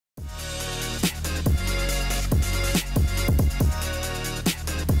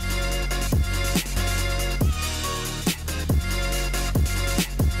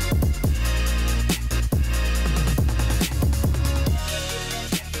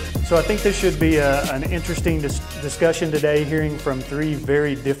So I think this should be an interesting discussion today, hearing from three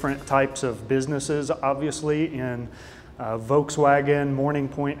very different types of businesses, obviously in Volkswagen, Morning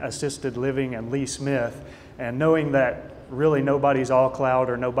Point Assisted Living, and Lee Smith, and knowing that really nobody's all cloud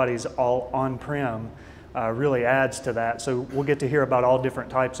or nobody's all on-prem really adds to that. So we'll get to hear about all different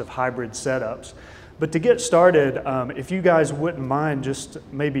types of hybrid setups. But to get started, if you guys wouldn't mind, just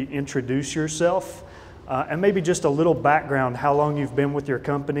maybe introduce yourself and maybe just a little background, how long you've been with your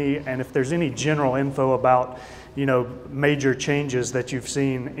company, and if there's any general info about, you know, major changes that you've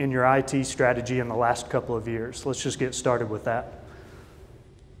seen in your IT strategy in the last couple of years. Let's just get started with that.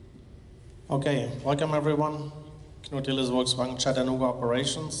 Okay, welcome everyone. Knut Hilles, Volkswagen Chattanooga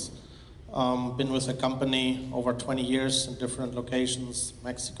Operations. Been with the company over 20 years in different locations,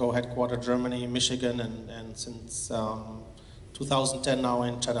 Mexico, headquarter, Germany, Michigan, and since 2010 now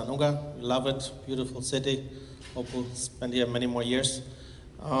in Chattanooga. We love it, beautiful city. Hope we'll spend here many more years.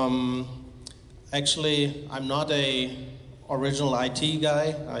 Actually, I'm not a original IT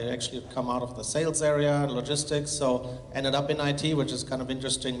guy. I actually come out of the sales area, logistics, so ended up in IT, which is kind of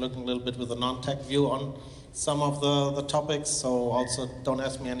interesting, looking a little bit with a non-tech view on some of the topics. So also don't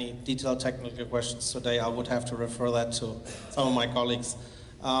ask me any detailed technical questions today. I would have to refer that to some of my colleagues.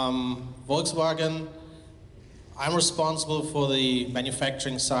 Volkswagen, I'm responsible for the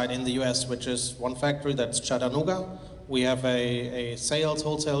manufacturing side in the US, which is one factory, that's Chattanooga. We have a sales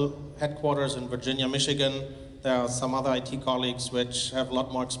wholesale headquarters in Virginia, Michigan. There are some other IT colleagues which have a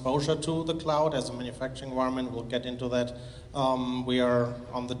lot more exposure to the cloud as a manufacturing environment. We'll get into that. We are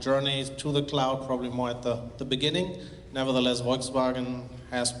on the journey to the cloud, probably more at the beginning. Nevertheless, Volkswagen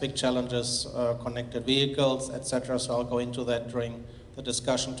has big challenges, connected vehicles, etc. So I'll go into that during the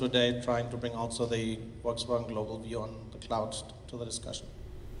discussion today, trying to bring also the Volkswagen global view on the cloud to the discussion.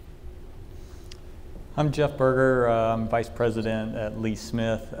 I'm Jeff Berger. I'm Vice President at Lee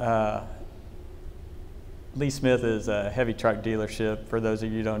Smith. Lee Smith is a heavy truck dealership. For those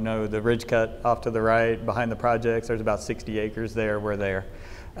of you who don't know, the ridge cut off to the right behind the projects, there's about 60 acres there. We're there.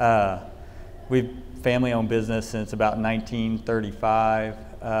 We've family-owned business since about 1935,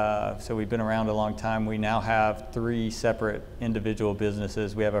 so we've been around a long time. We now have 3 separate individual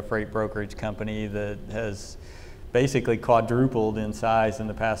businesses. We have a freight brokerage company that has basically quadrupled in size in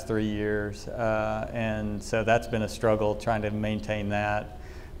the past 3 years, and so that's been a struggle trying to maintain that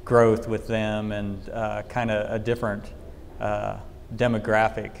growth with them, and kind of a different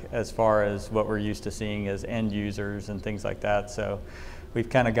demographic as far as what we're used to seeing as end users and things like that. So we've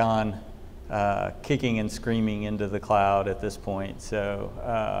kind of gone kicking and screaming into the cloud at this point. So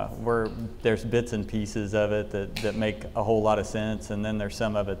there's bits and pieces of it that make a whole lot of sense, and then there's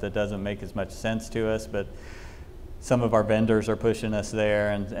some of it that doesn't make as much sense to us, but some of our vendors are pushing us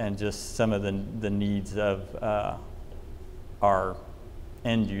there, and just some of the needs of our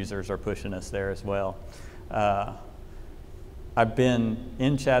end users are pushing us there as well. I've been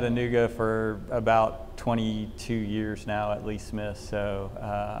in Chattanooga for about 22 years now at Lee Smith, so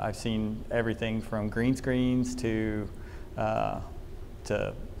I've seen everything from green screens to you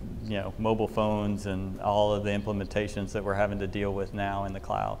know, mobile phones and all of the implementations that we're having to deal with now in the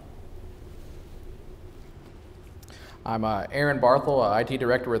cloud. I'm Aaron Barthel, IT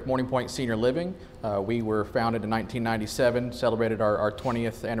Director with Morning Point Senior Living. We were founded in 1997, celebrated our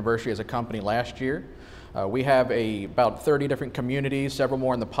 20th anniversary as a company last year. We have about 30 different communities, several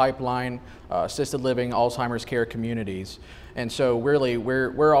more in the pipeline, assisted living, Alzheimer's care communities. And so really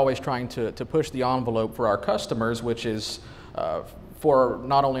we're always trying to push the envelope for our customers, which is for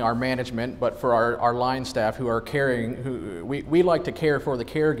not only our management, but for our line staff who are caring, we like to care for the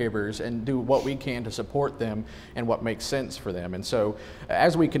caregivers and do what we can to support them and what makes sense for them. And so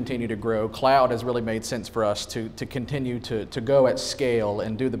as we continue to grow, cloud has really made sense for us to continue to go at scale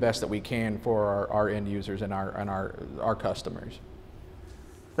and do the best that we can for our end users and our customers.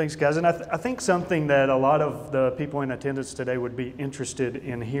 Thanks, guys. And I think something that a lot of the people in attendance today would be interested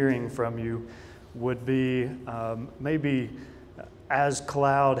in hearing from you would be maybe as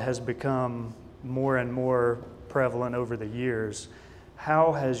cloud has become more and more prevalent over the years,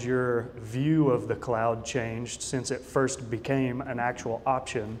 how has your view of the cloud changed since it first became an actual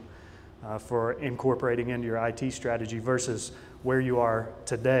option for incorporating into your IT strategy versus where you are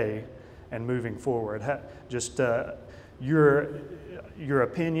today and moving forward? Just your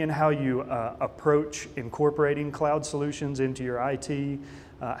opinion, how you approach incorporating cloud solutions into your IT,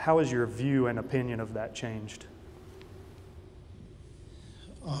 how has your view and opinion of that changed?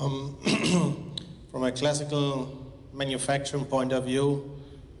 From a classical manufacturing point of view,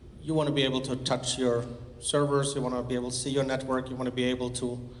 you want to be able to touch your servers, you want to be able to see your network, you want to be able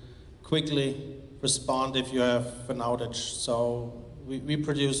to quickly respond if you have an outage. So we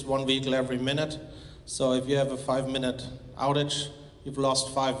produce one vehicle every minute. So if you have a 5-minute outage, you've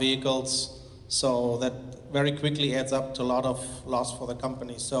lost 5 vehicles. So that very quickly adds up to a lot of loss for the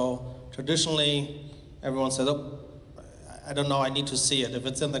company. So traditionally, everyone says, oh, I don't know, I need to see it. If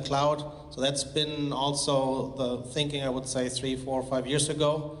it's in the cloud, so that's been also the thinking, I would say, 3, 4, 5 years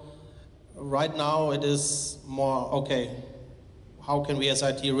ago. Right now, it is more, okay, how can we as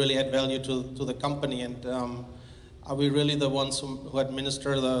IT really add value to the company? And are we really the ones who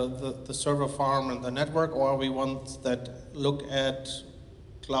administer the server farm and the network, or are we ones that look at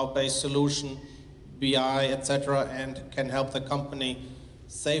cloud-based solution, BI, etc., and can help the company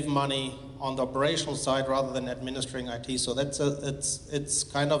save money on the operational side rather than administering IT? So that's it's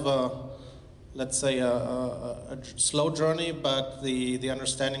kind of a, let's say, a slow journey, but the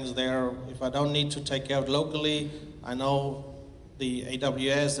understanding is there. If I don't need to take care of it locally, I know the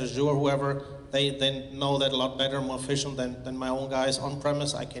AWS, Azure, whoever, they know that a lot better, more efficient than my own guys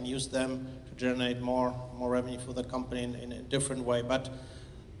on-premise. I can use them to generate more revenue for the company in a different way. But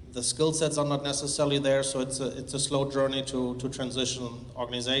the skill sets are not necessarily there, so it's a slow journey to transition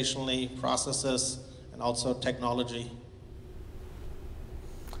organizationally, processes, and also technology.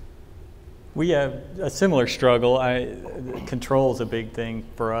 We have a similar struggle. Control is a big thing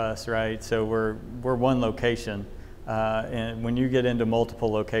for us, right? So we're one location, and when you get into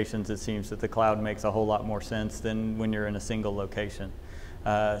multiple locations, it seems that the cloud makes a whole lot more sense than when you're in a single location.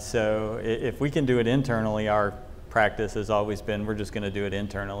 So if we can do it internally, our practice has always been we're just going to do it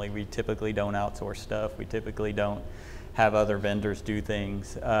internally. We typically don't outsource stuff. We typically don't have other vendors do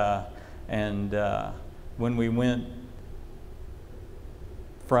things. When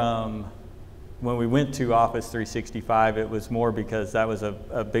we went to Office 365, it was more because that was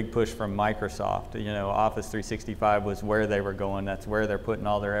a big push from Microsoft. You know, Office 365 was where they were going. That's where they're putting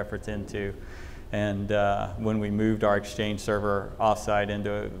all their efforts into. And when we moved our Exchange server offsite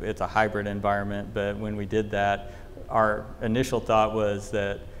into it's a hybrid environment, but when we did that, our initial thought was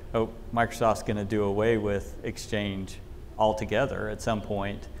that, oh, Microsoft's going to do away with Exchange altogether at some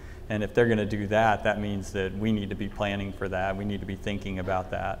point. And if they're going to do that, that means that we need to be planning for that. We need to be thinking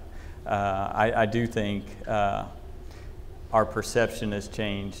about that. I do think our perception has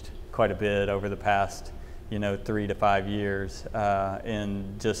changed quite a bit over the past 3 to 5 years,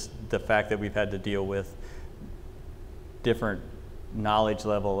 and just the fact that we've had to deal with different knowledge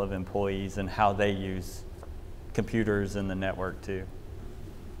level of employees and how they use computers and the network too.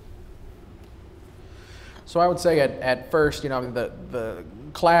 So I would say at first, the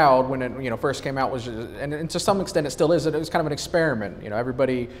cloud, when it first came out, was just, and to some extent it still is, it was kind of an experiment.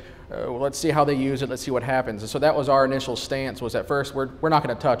 Everybody, let's see how they use it, let's see what happens. And so that was our initial stance. Was at first we're not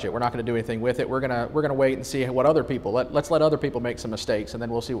going to touch it, we're not going to do anything with it. We're gonna wait and see what other people. Let's let other people make some mistakes, and then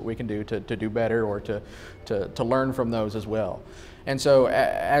we'll see what we can do to do better or to learn from those as well. And so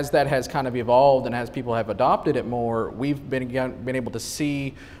as that has kind of evolved and as people have adopted it more, we've been able to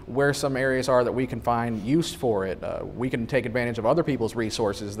see where some areas are that we can find use for it. We can take advantage of other people's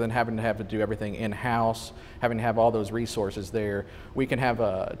resources than having to do everything in-house, having to have all those resources there. We can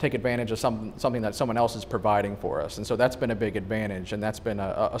take advantage of something that someone else is providing for us. And so that's been a big advantage, and that's been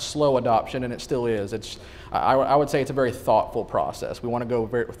a slow adoption, and it still is. I would say it's a very thoughtful process. We want to go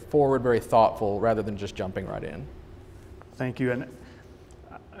forward very thoughtful rather than just jumping right in. Thank you. And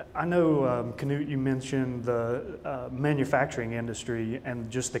I know, Knut, you mentioned the manufacturing industry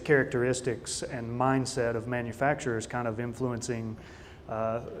and just the characteristics and mindset of manufacturers kind of influencing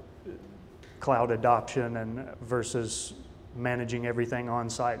cloud adoption and versus managing everything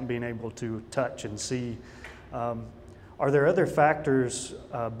on site and being able to touch and see. Are there other factors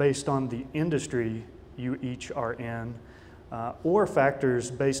based on the industry you each are in, or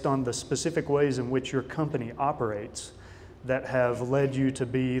factors based on the specific ways in which your company operates that have led you to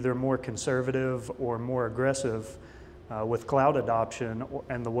be either more conservative or more aggressive with cloud adoption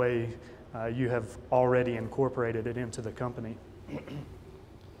and the way you have already incorporated it into the company?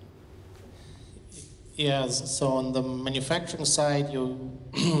 Yes, so on the manufacturing side, you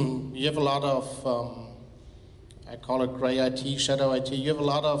have a lot of, I call it gray IT, shadow IT. You have a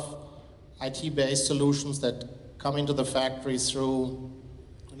lot of IT-based solutions that come into the factory through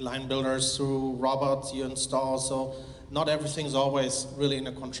line builders, through robots you install. So not everything's always really in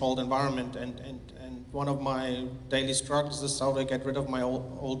a controlled environment, and one of my daily struggles is how to get rid of my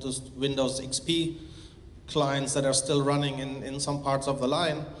oldest Windows XP clients that are still running in some parts of the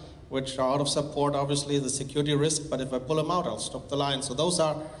line, which are out of support, obviously, the security risk, but if I pull them out, I'll stop the line. So those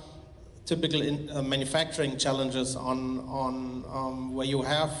are typical manufacturing challenges on where you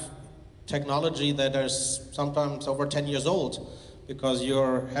have technology that is sometimes over 10 years old, because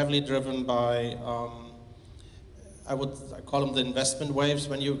you're heavily driven by I call them the investment waves.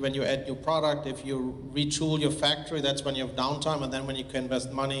 When you add new product, if you retool your factory, that's when you have downtime, and then when you can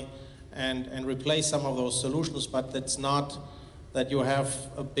invest money and replace some of those solutions. But it's not that you have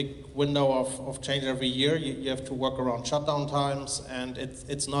a big window of change every year. You have to work around shutdown times, and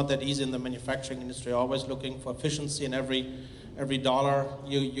it's not that easy in the manufacturing industry. Always looking for efficiency, and every dollar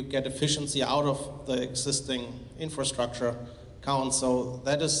you get efficiency out of the existing infrastructure counts. So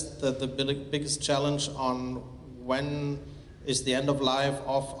that is the biggest challenge on when is the end of life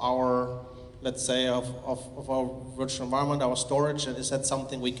of our, let's say, of our virtual environment, our storage, and is that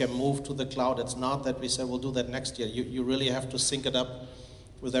something we can move to the cloud? It's not that we say we'll do that next year. You really have to sync it up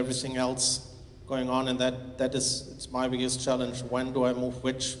with everything else going on, and it's my biggest challenge. When do I move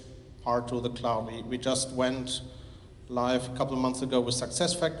which part to the cloud? We just went live a couple of months ago with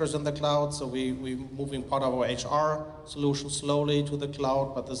SuccessFactors in the cloud, so we're moving part of our HR solution slowly to the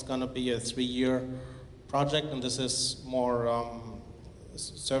cloud, but this is going to be a 3-year project, and this is more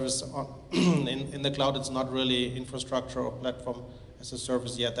service in the cloud. It's not really infrastructure or platform as a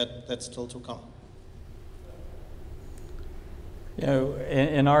service yet. That's still to come. You know,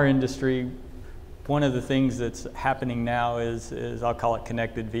 in our industry, one of the things that's happening now is I'll call it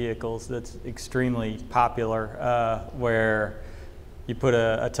connected vehicles. That's extremely popular, where you put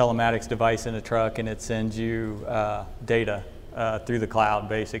a telematics device in a truck and it sends you data through the cloud,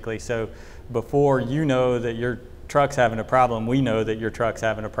 basically. So before you know that your truck's having a problem, we know that your truck's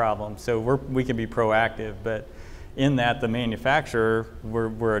having a problem. So we can be proactive, but in that, the manufacturer,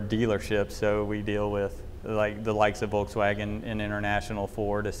 we're a dealership, so we deal with like the likes of Volkswagen and International,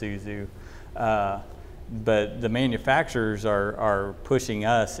 Ford, Isuzu. But the manufacturers are pushing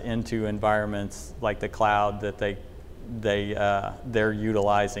us into environments like the cloud that they're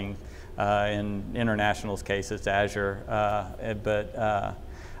utilizing. In International's case, it's Azure. But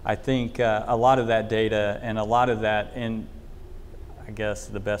I think a lot of that data and a lot of that, and I guess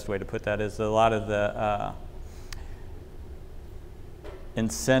the best way to put that is a lot of the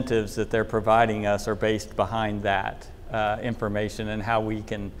incentives that they're providing us are based behind that information and how we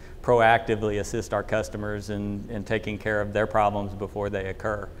can proactively assist our customers in taking care of their problems before they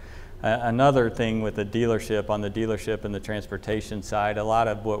occur. Another thing with the dealership, on the dealership and the transportation side, a lot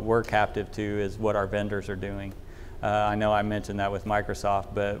of what we're captive to is what our vendors are doing. I know I mentioned that with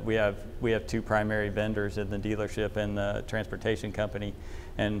Microsoft, but we have 2 primary vendors in the dealership and the transportation company,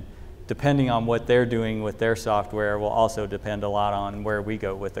 and depending on what they're doing with their software will also depend a lot on where we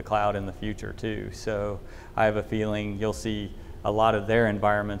go with the cloud in the future too. So I have a feeling you'll see a lot of their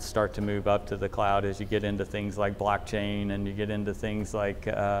environments start to move up to the cloud as you get into things like blockchain and you get into things like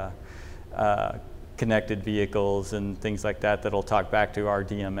connected vehicles and things like that that'll talk back to our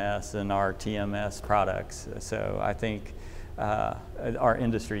DMS and our TMS products. So I think our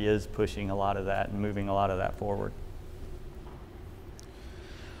industry is pushing a lot of that and moving a lot of that forward.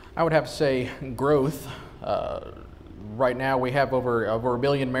 I would have to say growth. Right now we have over 1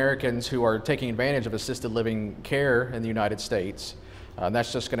 billion Americans who are taking advantage of assisted living care in the United States.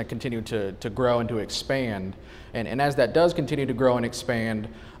 That's just going to continue to grow and to expand. And as that does continue to grow and expand,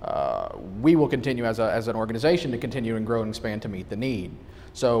 we will continue as an organization to continue and grow and expand to meet the need.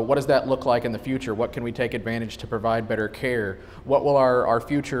 So what does that look like in the future? What can we take advantage to provide better care? What will our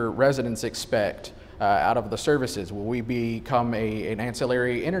future residents expect out of the services? Will we become an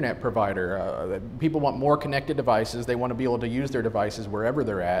ancillary internet provider? People want more connected devices. They want to be able to use their devices wherever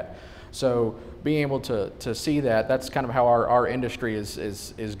they're at. So being able to see that's kind of how our industry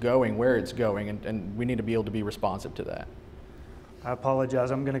is going, where it's going, and we need to be able to be responsive to that. I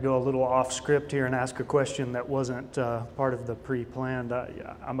apologize. I'm going to go a little off script here and ask a question that wasn't part of the pre-planned.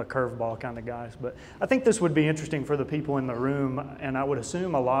 I'm a curveball kind of guy, but I think this would be interesting for the people in the room, and I would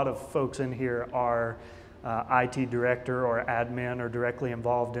assume a lot of folks in here are IT director or admin or directly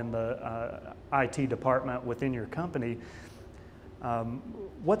involved in the IT department within your company.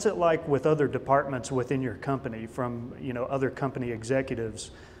 What's it like with other departments within your company, from other company executives,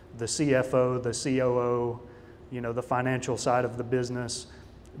 the CFO, the COO, the financial side of the business?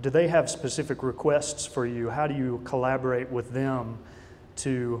 Do they have specific requests for you? How do you collaborate with them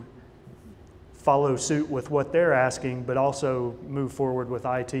to follow suit with what they're asking, but also move forward with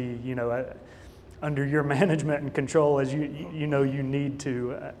IT, under your management and control as you need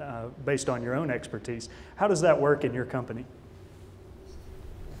to, based on your own expertise? How does that work in your company?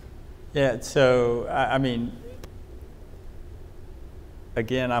 Yeah, so I mean,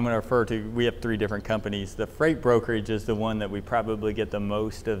 again, I'm going to refer to, we have 3 different companies. The freight brokerage is the one that we probably get the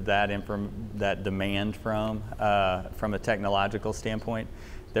most of that demand from a technological standpoint.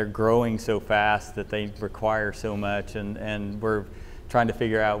 They're growing so fast that they require so much, and we're trying to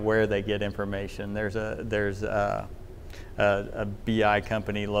figure out where they get information. There's a BI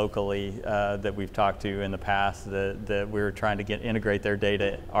company locally that we've talked to in the past that we were trying to integrate their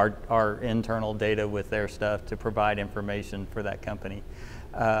data, our internal data with their stuff to provide information for that company.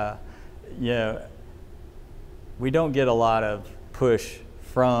 You know, we don't get a lot of push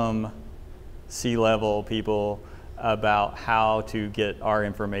from C-level people about how to get our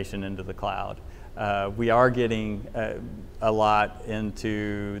information into the cloud. We are getting a lot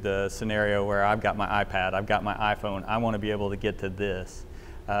into the scenario where I've got my iPad, I've got my iPhone, I want to be able to get to this,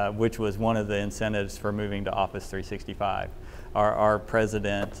 which was one of the incentives for moving to Office 365. Our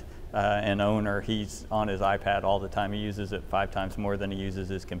president and owner, he's on his iPad all the time. He uses it 5 times more than he uses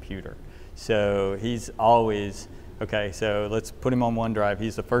his computer. So he's always, okay, so let's put him on OneDrive.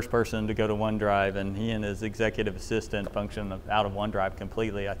 He's the first person to go to OneDrive, and he and his executive assistant function out of OneDrive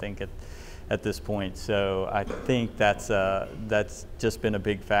completely, I think, at this point. So I think that's just been a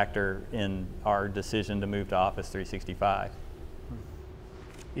big factor in our decision to move to Office 365.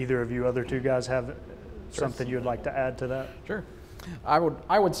 Either of you other two guys have something you would like to add to that? Sure. I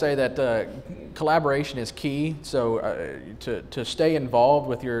would say that collaboration is key. So to stay involved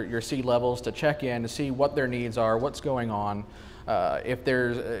with your C-levels, to check in, to see what their needs are, what's going on. If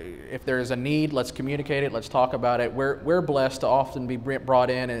there's a need, let's communicate it. Let's talk about it. We're blessed to often be brought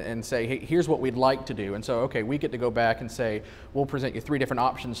in and say, hey, here's what we'd like to do. And so, okay, we get to go back and say, we'll present you 3 different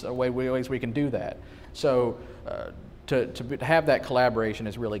options, ways we can do that. So to have that collaboration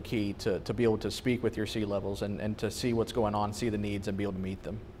is really key to be able to speak with your C-levels and to see what's going on, see the needs, and be able to meet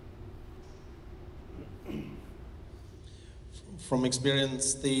them. From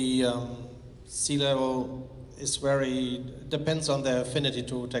experience, the C-level depends on their affinity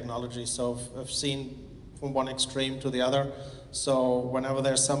to technology. So I've seen from one extreme to the other. So whenever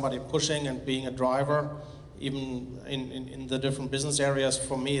there's somebody pushing and being a driver, even in the different business areas,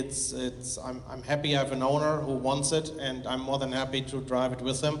 for me, I'm happy I have an owner who wants it, and I'm more than happy to drive it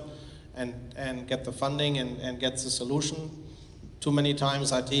with him and get the funding and get the solution. Too many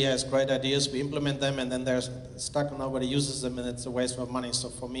times IT has great ideas, we implement them, and then they're stuck and nobody uses them, and it's a waste of money. So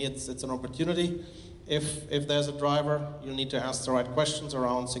for me, it's an opportunity. If there's a driver, you need to ask the right questions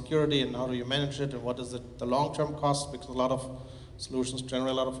around security and how do you manage it and what is the long-term cost, because a lot of solutions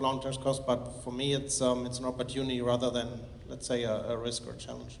generate a lot of long-term costs, but for me it's an opportunity rather than, let's say, a risk or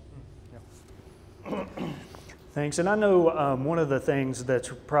challenge. Yeah. Thanks, and I know one of the things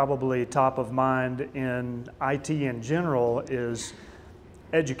that's probably top of mind in IT in general is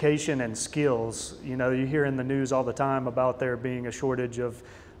education and skills. You know, you hear in the news all the time about there being a shortage of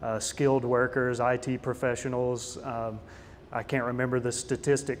skilled workers, IT professionals. I can't remember the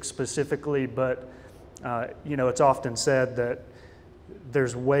statistics specifically, but you know, it's often said that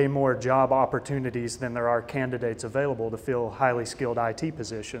there's way more job opportunities than there are candidates available to fill highly skilled IT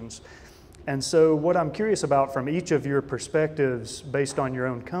positions. And so what I'm curious about from each of your perspectives based on your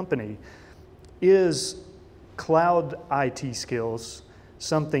own company, is cloud IT skills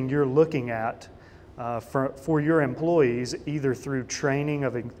something you're looking at for your employees, either through training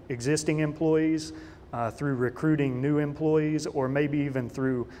of existing employees, through recruiting new employees, or maybe even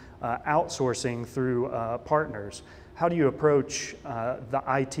through outsourcing through partners? How do you approach the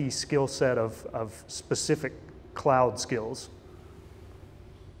IT skill set of specific cloud skills?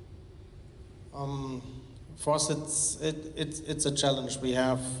 For us, it's a challenge. We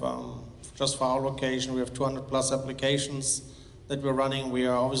have, just for our location, we have 200 plus applications that we're running. We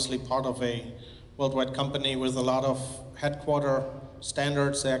are obviously part of a worldwide company with a lot of headquarter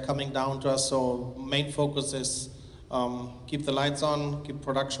standards. They are coming down to us, so main focus is keep the lights on, keep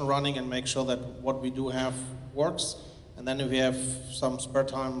production running, and make sure that what we do have works. And then if we have some spare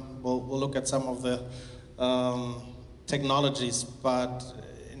time, we'll look at some of the technologies. But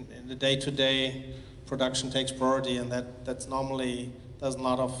in the day-to-day, production takes priority, and that's normally there's a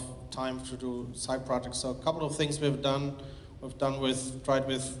lot of time to do side projects. So a couple of things we've done. Tried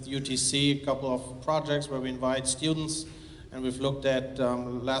with UTC a couple of projects where we invite students, and we've looked at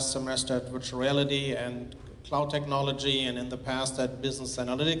last semester at virtual reality and cloud technology, and in the past at business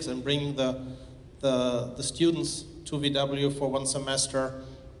analytics, and bringing the students to VW for one semester,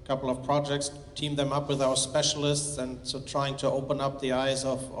 a couple of projects, team them up with our specialists, and so trying to open up the eyes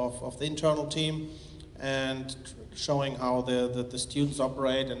of the internal team and showing how the students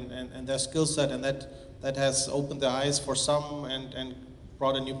operate and their skill set, and that has opened the eyes for some and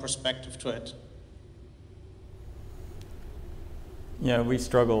brought a new perspective to it. Yeah, we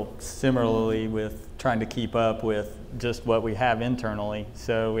struggle similarly with trying to keep up with just what we have internally.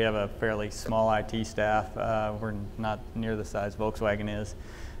 So we have a fairly small IT staff. We're not near the size Volkswagen is.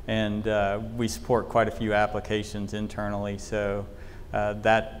 And we support quite a few applications internally. So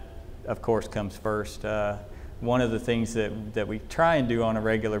That, of course, comes first. One of the things that we try and do on a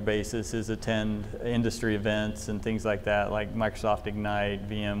regular basis is attend industry events and things like that, like Microsoft Ignite,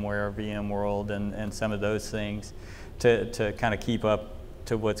 VMware, VMworld, and some of those things to kind of keep up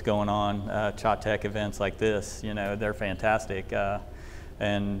to what's going on. CHATECH events like this, you know, they're fantastic.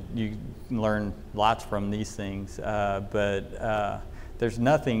 And you learn lots from these things. But there's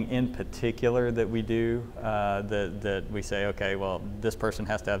nothing in particular that we do that we say, okay, well, this person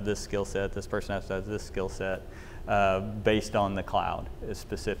has to have this skill set, this person has to have this skill set, based on the cloud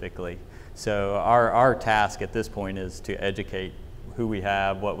specifically. So our task at this point is to educate who we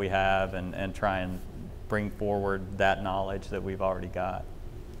have, what we have, and try and bring forward that knowledge that we've already got.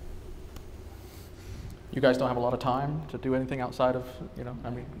 You guys don't have a lot of time to do anything outside of, you know, I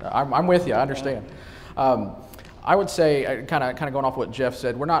mean, I'm with you, I understand. I would say, kind of going off what Jeff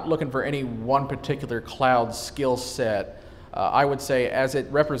said, we're not looking for any one particular cloud skill set. I would say, as it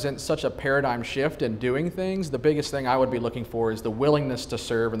represents such a paradigm shift in doing things, the biggest thing I would be looking for is the willingness to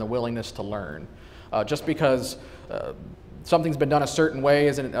serve and the willingness to learn. Just because something's been done a certain way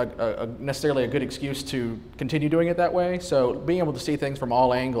isn't necessarily a good excuse to continue doing it that way. So being able to see things from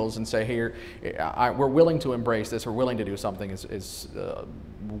all angles and say, here, we're willing to embrace this, we're willing to do something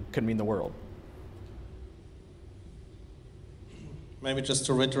can mean the world. Maybe just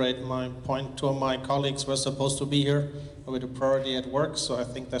to reiterate my point, two of my colleagues were supposed to be here with a priority at work, so I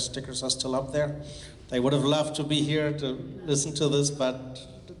think their stickers are still up there. They would have loved to be here to listen to this,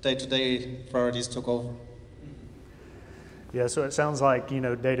 but day-to-day priorities took over. Yeah, so it sounds like, you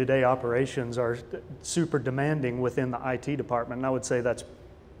know, day-to-day operations are super demanding within the IT department, and I would say that's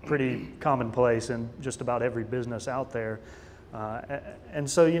pretty commonplace in just about every business out there. And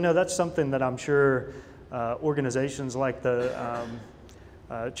so, you know, that's something that I'm sure organizations like the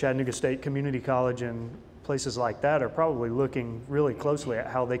Chattanooga State Community College and places like that are probably looking really closely at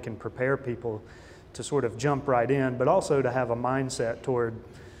how they can prepare people to sort of jump right in, but also to have a mindset toward,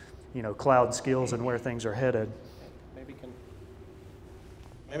 you know, cloud skills and where things are headed.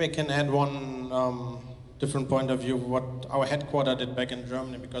 Maybe I can add one different point of view, what our headquarters did back in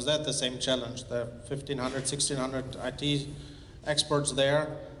Germany, because they had the same challenge. There are 1,500, 1,600 IT experts there,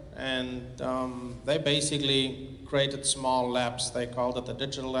 and they basically created small labs. They called it the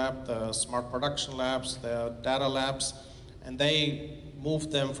digital lab, the smart production labs, the data labs, and they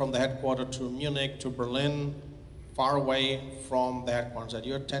moved them from the headquarters to Munich, to Berlin, far away from the headquarters. That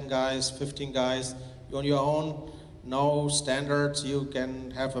you're 10 guys, 15 guys, you're on your own, no standards, you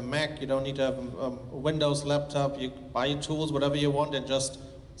can have a Mac, you don't need to have a Windows laptop, you buy your tools, whatever you want, and just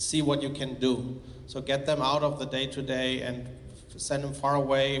see what you can do. So get them out of the day-to-day and send them far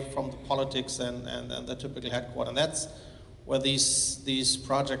away from the politics and the typical headquarters. And that's where these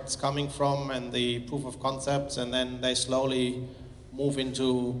projects coming from, and the proof of concepts, and then they slowly move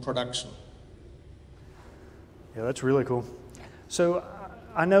into production. Yeah, that's really cool. So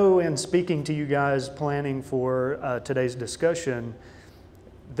I know in speaking to you guys planning for today's discussion,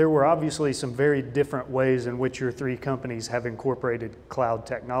 there were obviously some very different ways in which your three companies have incorporated cloud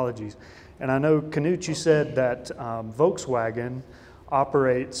technologies. And I know, Knut, you said that Volkswagen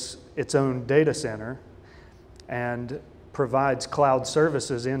operates its own data center and provides cloud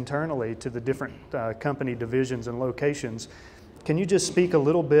services internally to the different company divisions and locations. Can you just speak a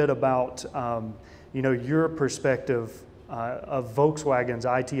little bit about you know, your perspective of Volkswagen's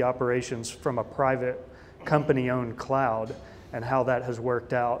IT operations from a private company-owned cloud and how that has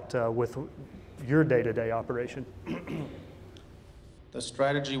worked out with your day-to-day operation? The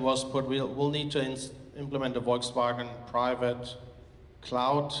strategy was we'll need to implement a Volkswagen private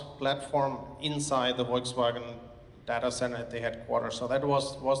cloud platform inside the Volkswagen data center at the headquarters. So that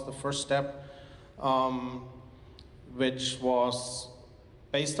was the first step, which was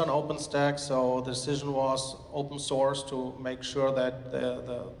based on OpenStack. So the decision was open source to make sure that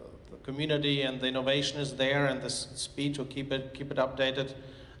the community and the innovation is there, and the speed to keep it updated.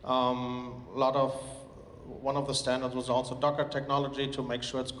 One of the standards was also Docker technology to make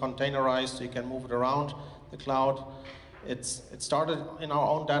sure it's containerized so you can move it around the cloud. It started in our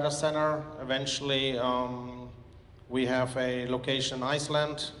own data center. Eventually, we have a location in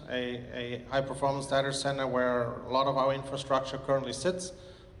Iceland, a high-performance data center where a lot of our infrastructure currently sits.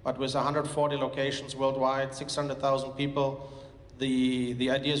 But with 140 locations worldwide, 600,000 people, the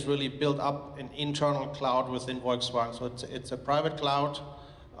idea is really build up an internal cloud within Volkswagen. So it's a private cloud.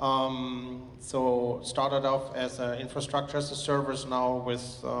 So started off as an infrastructure as a service. Now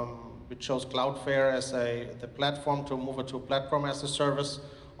with we chose Cloudflare as the platform to move it to a platform as a service.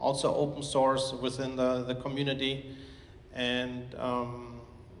 Also open source within the community. And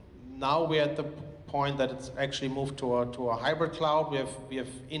now we're at the point that it's actually moved to a hybrid cloud. We have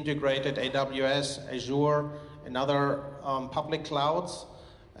integrated AWS, Azure, and other public clouds,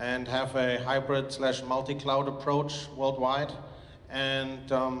 and have a hybrid / multi-cloud approach worldwide.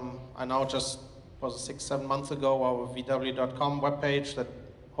 And I now just, was 6-7 months ago, our vw.com webpage that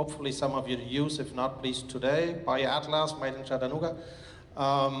hopefully some of you use. If not, please today, buy Atlas, made in Chattanooga.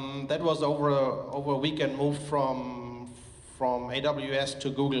 That was over a weekend moved from AWS to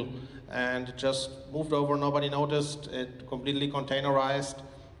Google, and it just moved over, nobody noticed, it completely containerized,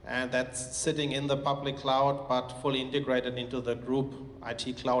 and that's sitting in the public cloud, but fully integrated into the group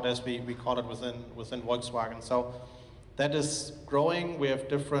IT cloud, as we call it within Volkswagen. So that is growing. We have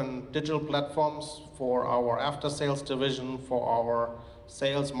different digital platforms for our after-sales division, for our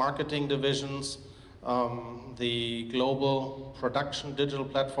sales marketing divisions. The global production digital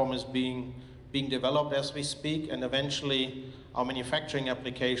platform is being developed as we speak, and eventually our manufacturing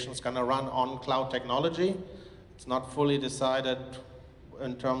application is going to run on cloud technology. It's not fully decided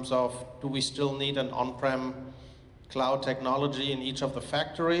in terms of, do we still need an on-prem cloud technology in each of the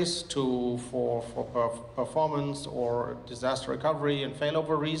factories for performance or disaster recovery and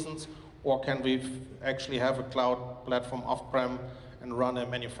failover reasons, or can we actually have a cloud platform off-prem and run a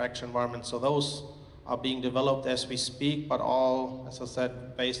manufacturing environment? So those are being developed as we speak, but all, as I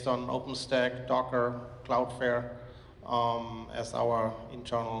said, based on OpenStack, Docker, Cloudflare as our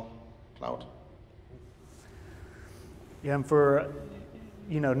internal cloud. Yeah, and for,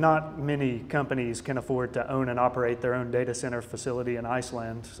 not many companies can afford to own and operate their own data center facility in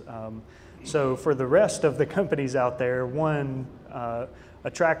Iceland. So for the rest of the companies out there, one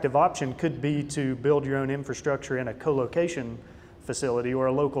attractive option could be to build your own infrastructure in a co-location facility or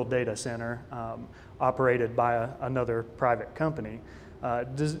a local data center operated by another private company.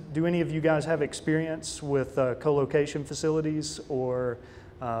 Do any of you guys have experience with co-location facilities or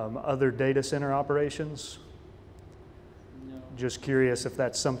other data center operations? No. Just curious if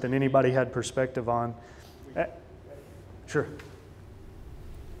that's something anybody had perspective on. Sure.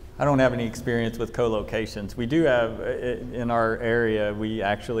 I don't have any experience with co-locations. We do have, in our area, we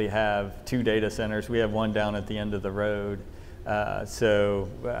actually have 2 data centers. We have one down at the end of the road.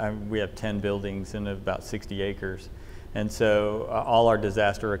 We have 10 buildings and about 60 acres. And so all our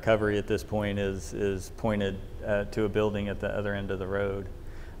disaster recovery at this point is pointed to a building at the other end of the road.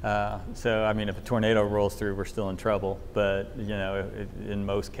 So, I mean, if a tornado rolls through, we're still in trouble. But, in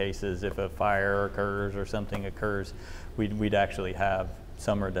most cases, if a fire occurs or something occurs, we'd actually have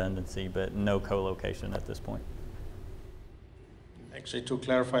some redundancy, but no co-location at this point. Actually, to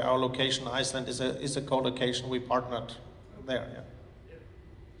clarify, our location, Iceland, is a co-location. We partnered there, yeah.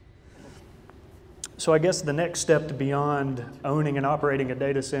 So I guess the next step beyond owning and operating a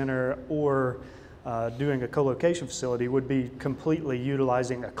data center or doing a co-location facility would be completely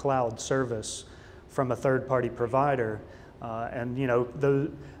utilizing a cloud service from a third-party provider. And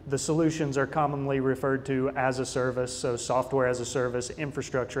the solutions are commonly referred to as a service, so software as a service,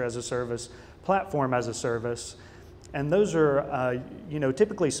 infrastructure as a service, platform as a service. And those are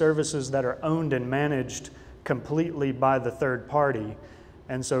typically services that are owned and managed completely by the third party.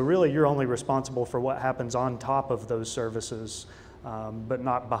 And so really you're only responsible for what happens on top of those services, but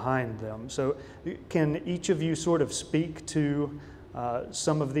not behind them. So can each of you sort of speak to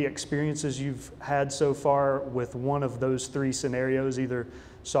some of the experiences you've had so far with one of those 3 scenarios, either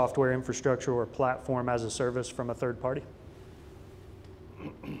software, infrastructure, or platform as a service from a third party?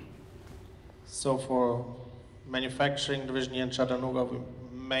 So for manufacturing division here in Chattanooga,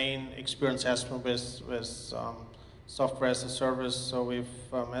 main experience has been with software as a service. So we've,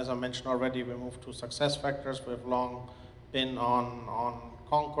 as I mentioned already, we moved to SuccessFactors. We've long been on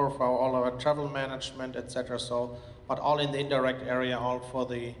Concur for all our travel management, etc. So, but all in the indirect area, all for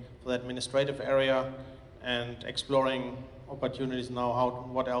the administrative area, and exploring opportunities now.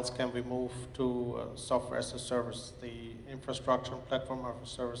 What else can we move to software as a service? The infrastructure and platform as a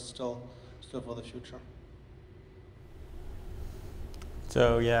service still for the future.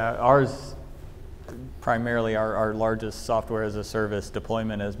 So yeah, ours. Primarily, our largest software as a service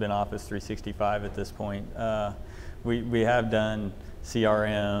deployment has been Office 365 at this point. We have done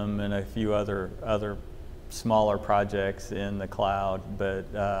CRM and a few other smaller projects in the cloud, but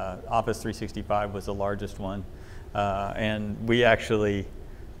Office 365 was the largest one. And we actually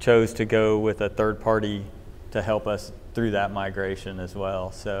chose to go with a third party to help us through that migration as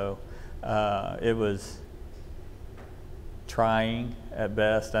well. So it was trying at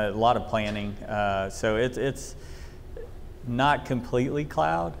best, a lot of planning. So it's not completely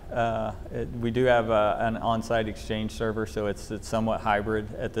cloud. We do have an on-site Exchange server, so it's somewhat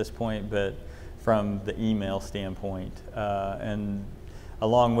hybrid at this point, but from the email standpoint. And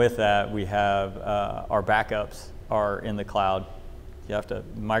Along with that, we have our backups are in the cloud.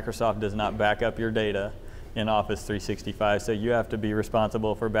 Microsoft does not back up your data in Office 365, so you have to be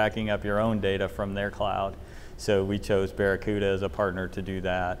responsible for backing up your own data from their cloud. So we chose Barracuda as a partner to do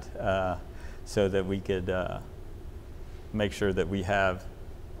that, so that we could make sure that we have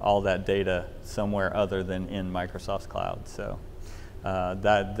all that data somewhere other than in Microsoft's cloud. So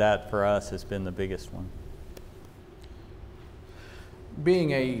that for us has been the biggest one.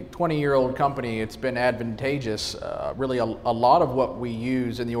 Being a 20-year-old company, it's been advantageous. Really, a lot of what we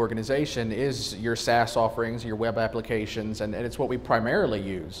use in the organization is your SaaS offerings, your web applications, and it's what we primarily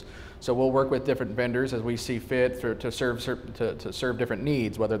use. So we'll work with different vendors as we see fit to serve different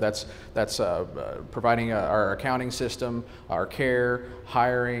needs, whether that's providing our accounting system, our care,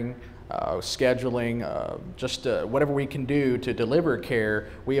 hiring, scheduling, just whatever we can do to deliver care.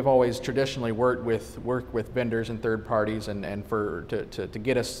 We have always traditionally worked with vendors and third parties and to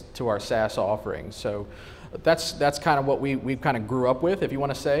get us to our SaaS offerings. So that's kind of what we kind of grew up with, if you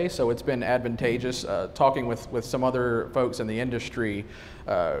want to say. So it's been advantageous. Talking with some other folks in the industry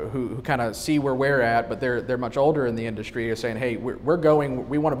who kind of see where we're at, but they're much older in the industry, are saying, hey, we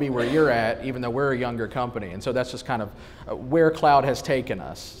want to be where you're at, even though we're a younger company. And so that's just kind of where cloud has taken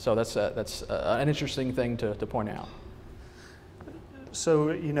us. So that's an interesting thing to point out.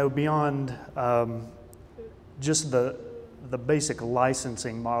 So, beyond just the basic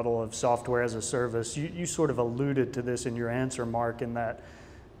licensing model of software as a service, you sort of alluded to this in your answer, Mark, in that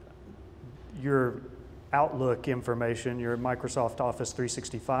your Outlook information, your Microsoft Office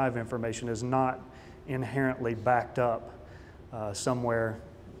 365 information is not inherently backed up somewhere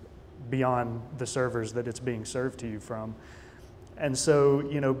beyond the servers that it's being served to you from. And so,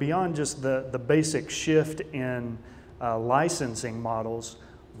 beyond just the basic shift in licensing models,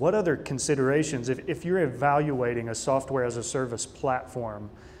 what other considerations, if you're evaluating a software as a service platform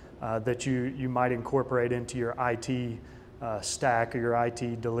that you might incorporate into your IT stack or your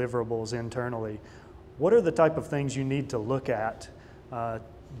IT deliverables internally, what are the type of things you need to look at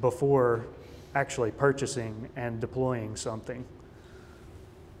before actually purchasing and deploying something?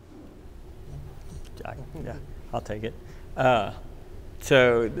 Yeah, I'll take it.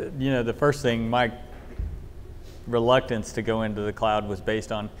 So, the first thing, my reluctance to go into the cloud was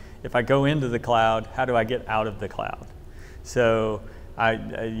based on, if I go into the cloud, how do I get out of the cloud? So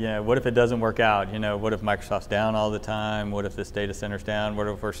what if it doesn't work out? What if Microsoft's down all the time? What if this data center's down? What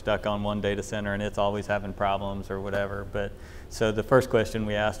if we're stuck on one data center and it's always having problems or whatever? But so the first question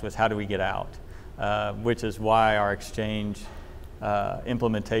we asked was, how do we get out? Which is why our Exchange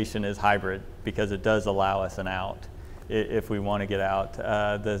implementation is hybrid, because it does allow us an out if we want to get out.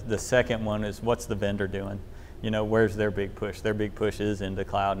 The second one is, what's the vendor doing? Where's their big push? Their big push is into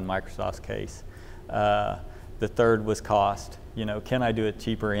cloud in Microsoft's case. The third was cost. Can I do it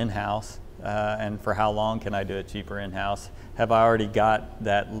cheaper in-house? And for how long can I do it cheaper in-house? Have I already got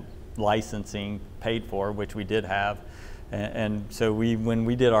that licensing paid for, which we did have? And so when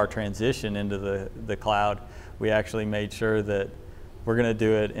we did our transition into the cloud, we actually made sure that we're going to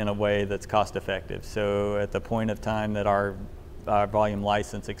do it in a way that's cost effective. So at the point of time that our volume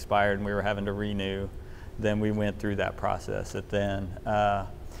license expired and we were having to renew, then we went through that process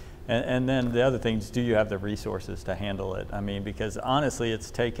and then the other thing is, do you have the resources to handle it? I mean, because honestly, it's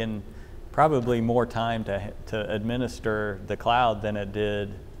taken probably more time to administer the cloud than it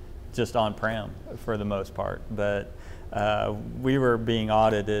did just on-prem for the most part. But we were being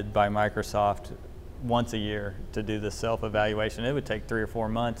audited by Microsoft once a year to do the self-evaluation. It would take 3 or 4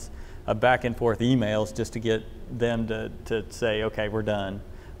 months of back and forth emails just to get them to say, okay, we're done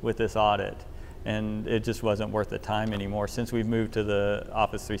with this audit. And it just wasn't worth the time anymore. Since we've moved to the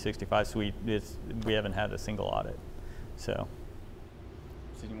Office 365 suite, we haven't had a single audit. So,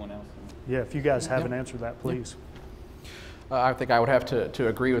 does anyone else? Yeah, if you guys haven't answered that, please. I think I would have to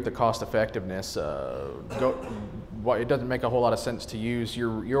agree with the cost effectiveness. It doesn't make a whole lot of sense to use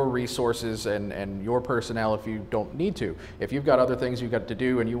your resources and your personnel if you don't need to. If you've got other things you've got to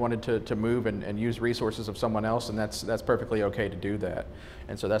do and you wanted to move and use resources of someone else, and that's perfectly okay to do that.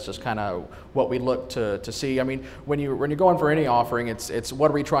 And so that's just kind of what we look to see. I mean, when you're going for any offering, it's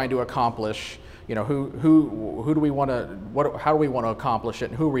what are we trying to accomplish? Who do we want to, how do we want to accomplish it,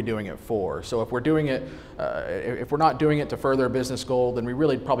 and who are we doing it for? So if we're doing it, if we're not doing it to further a business goal, then we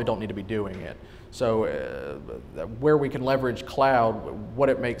really probably don't need to be doing it. So where we can leverage cloud, what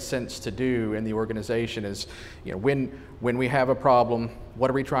it makes sense to do in the organization is, when we have a problem, what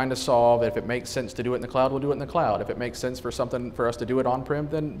are we trying to solve? If it makes sense to do it in the cloud, we'll do it in the cloud. If it makes sense for us to do it on-prem,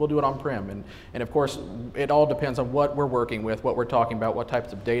 then we'll do it on-prem. And of course, it all depends on what we're working with, what we're talking about, what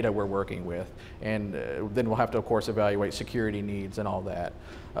types of data we're working with. And then we'll have to, of course, evaluate security needs and all that.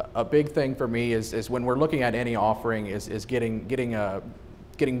 A big thing for me is when we're looking at any offering is getting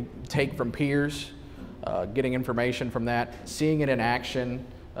take from peers, getting information from that, seeing it in action,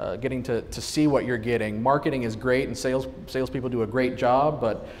 getting to see what you're getting. Marketing is great and salespeople do a great job,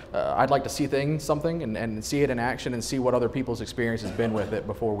 but I'd like to see something and see it in action and see what other people's experience has been with it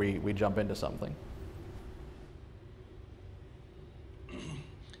before we jump into something.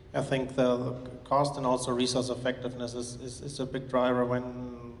 I think the cost and also resource effectiveness is a big driver.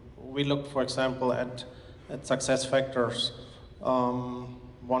 When we look, for example, at success factors,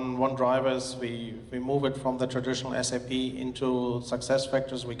 one driver is we move it from the traditional SAP into success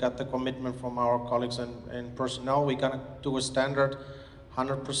factors. We got the commitment from our colleagues in personnel. We're going to do a standard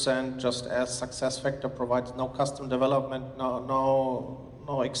 100% just as success factor provides no custom development,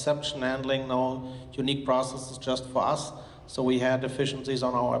 no exception handling, no unique processes just for us. So we had efficiencies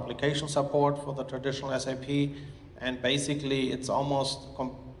on our application support for the traditional SAP, and basically it's almost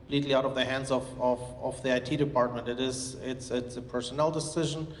completely out of the hands of the IT department. It's a personnel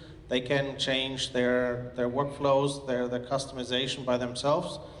decision. They can change their workflows, their customization by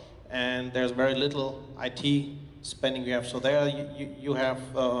themselves, and there's very little IT spending you have. So there you have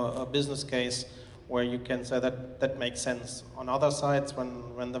a business case where you can say that makes sense. On other sides,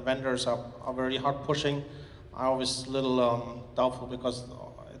 when the vendors are very hard pushing, I always a little doubtful, because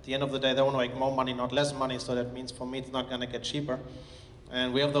at the end of the day they want to make more money, not less money, so that means for me it's not going to get cheaper.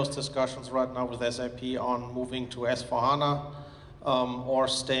 And we have those discussions right now with SAP on moving to S/4HANA or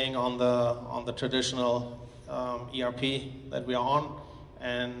staying on the traditional ERP that we are on.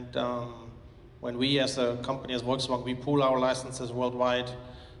 And when we as a company, as Volkswagen, we pool our licenses worldwide,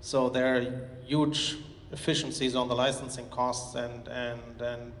 so there are huge efficiencies on the licensing costs,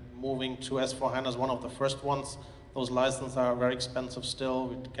 and moving to S/4HANA is one of the first ones. Those licenses are very expensive still.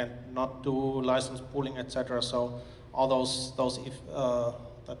 We cannot do license pooling, etc. So all those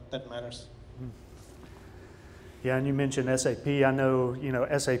that matters. Yeah, and you mentioned SAP. I know,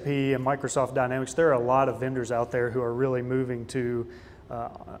 SAP and Microsoft Dynamics, there are a lot of vendors out there who are really moving to,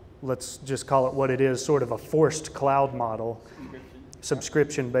 let's just call it what it is, sort of a forced cloud model,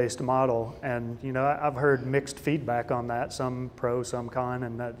 subscription-based model. And, I've heard mixed feedback on that, some pro, some con,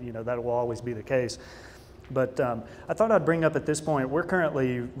 and that, that will always be the case. But I thought I'd bring up at this point, we're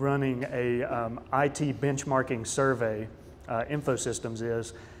currently running a IT benchmarking survey, InfoSystems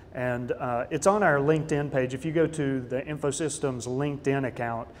is, and it's on our LinkedIn page. If you go to the InfoSystems LinkedIn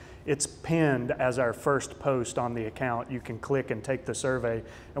account, it's pinned as our first post on the account. You can click and take the survey.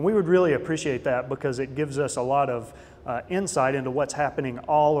 And we would really appreciate that, because it gives us a lot of insight into what's happening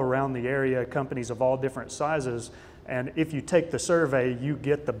all around the area, companies of all different sizes. And if you take the survey, you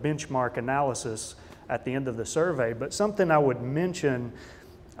get the benchmark analysis at the end of the survey. But something I would mention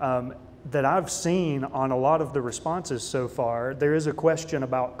that I've seen on a lot of the responses so far, there is a question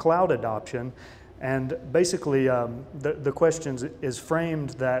about cloud adoption. And basically, the question is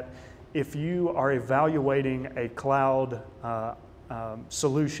framed that if you are evaluating a cloud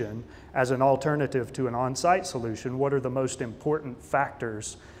solution as an alternative to an on-site solution, what are the most important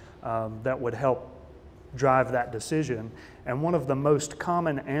factors that would help drive that decision? And one of the most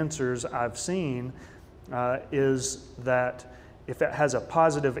common answers I've seen is that if it has a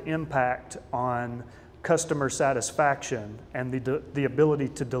positive impact on customer satisfaction and the ability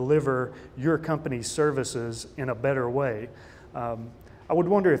to deliver your company's services in a better way. I would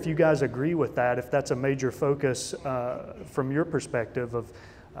wonder if you guys agree with that, if that's a major focus from your perspective of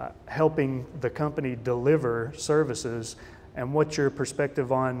helping the company deliver services, and what's your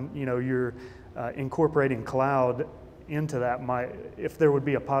perspective on your incorporating cloud into that, if there would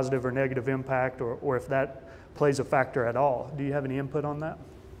be a positive or negative impact, or if that plays a factor at all. Do you have any input on that?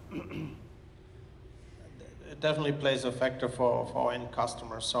 It definitely plays a factor for our end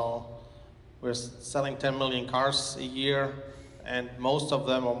customers. So we're selling 10 million cars a year, and most of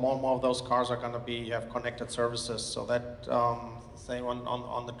them, or more of those cars, are going to have connected services. So that same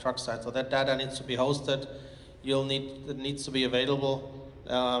on the truck side. So that data needs to be hosted. It needs to be available.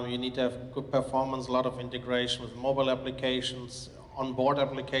 You need to have good performance, a lot of integration with mobile applications, onboard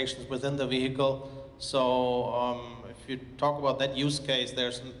applications within the vehicle. So if you talk about that use case,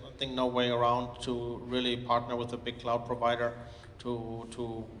 there's, I think, no way around to really partner with a big cloud provider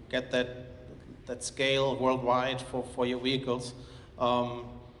to get that scale worldwide for your vehicles.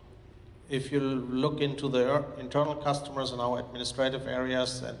 if you look into the internal customers in our administrative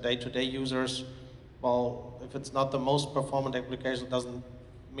areas and day-to-day users, well, if it's not the most performant application, it doesn't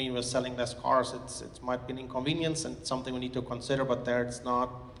mean we're selling less cars. It might be an inconvenience and something we need to consider, but there it's not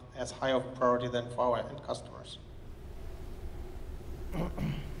as high of a priority than for our end customers.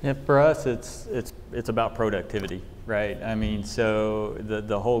 Yeah, for us, it's about productivity, right? I mean, so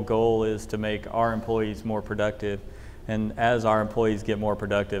the whole goal is to make our employees more productive, and as our employees get more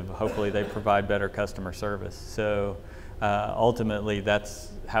productive, hopefully they provide better customer service. So ultimately,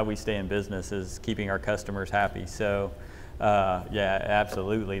 that's how we stay in business, is keeping our customers happy. So yeah,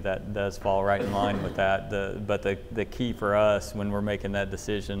 absolutely, that does fall right in line with that. But the key for us when we're making that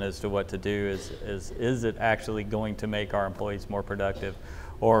decision as to what to do is it actually going to make our employees more productive,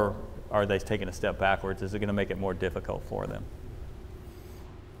 or are they taking a step backwards? Is it going to make it more difficult for them?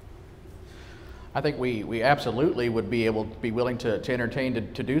 I think we absolutely would be willing to entertain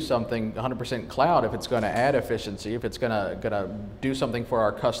to do something 100% cloud if it's going to add efficiency, if it's going to do something for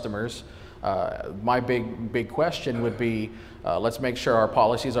our customers. My big question would be, let's make sure our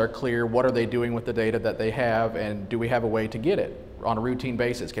policies are clear. What are they doing with the data that they have, and do we have a way to get it on a routine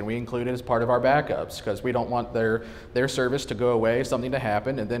basis? Can we include it as part of our backups? Because we don't want their service to go away, something to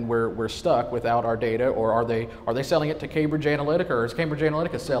happen, and then we're stuck without our data. Or are they selling it to Cambridge Analytica, or is Cambridge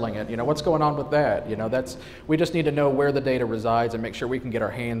Analytica selling it? You know, what's going on with that? You know, we just need to know where the data resides and make sure we can get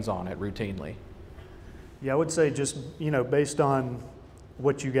our hands on it routinely. Yeah, I would say just, you know, based on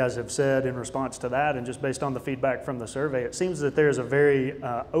what you guys have said in response to that, and just based on the feedback from the survey, it seems that there's a very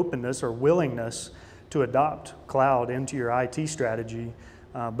openness or willingness to adopt cloud into your IT strategy,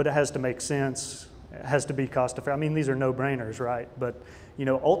 but it has to make sense. It has to be cost effective. I mean, these are no-brainers, right? But you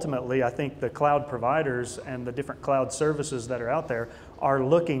know, ultimately, I think the cloud providers and the different cloud services that are out there are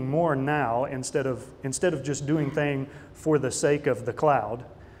looking more now, instead of just doing things for the sake of the cloud,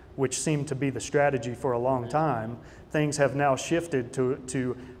 which seemed to be the strategy for a long time. Things have now shifted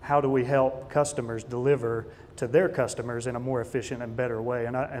to how do we help customers deliver to their customers in a more efficient and better way.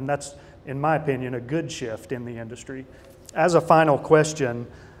 And that's, in my opinion, a good shift in the industry. As a final question,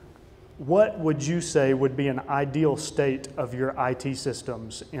 what would you say would be an ideal state of your IT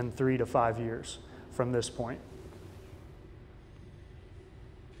systems in 3 to 5 years from this point?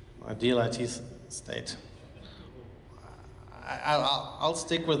 Ideal IT state. I'll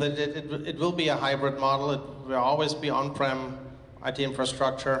stick with it. It will be a hybrid model. It will always be on-prem IT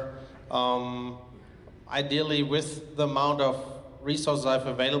infrastructure. Ideally, with the amount of resources I have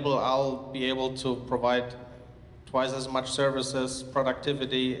available, I'll be able to provide twice as much services,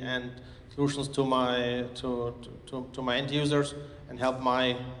 productivity, and solutions to my end users, and help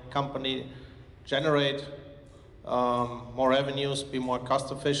my company generate more revenues, be more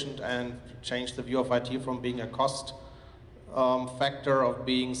cost efficient, and change the view of IT from being a cost factor of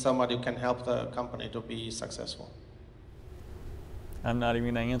being somebody who can help the company to be successful. I'm not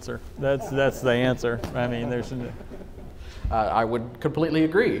even going to answer. That's the answer. I mean, there's. I would completely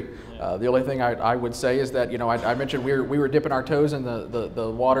agree. The only thing I would say is that, you know, I mentioned we were dipping our toes in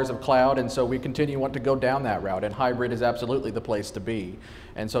the waters of cloud, and so we want to go down that route, and hybrid is absolutely the place to be.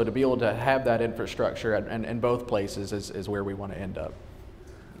 And so to be able to have that infrastructure in both places is where we want to end up.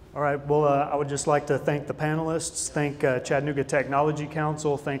 All right, well, I would just like to thank the panelists, thank Chattanooga Technology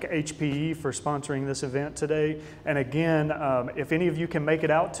Council, thank HPE for sponsoring this event today. And again, if any of you can make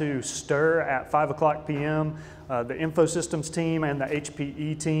it out to STIR at 5 p.m., the InfoSystems team and the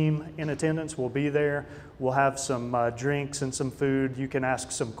HPE team in attendance will be there. We'll have some drinks and some food. You can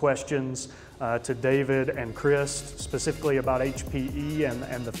ask some questions to David and Chris, specifically about HPE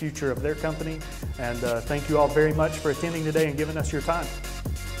and the future of their company. And thank you all very much for attending today and giving us your time.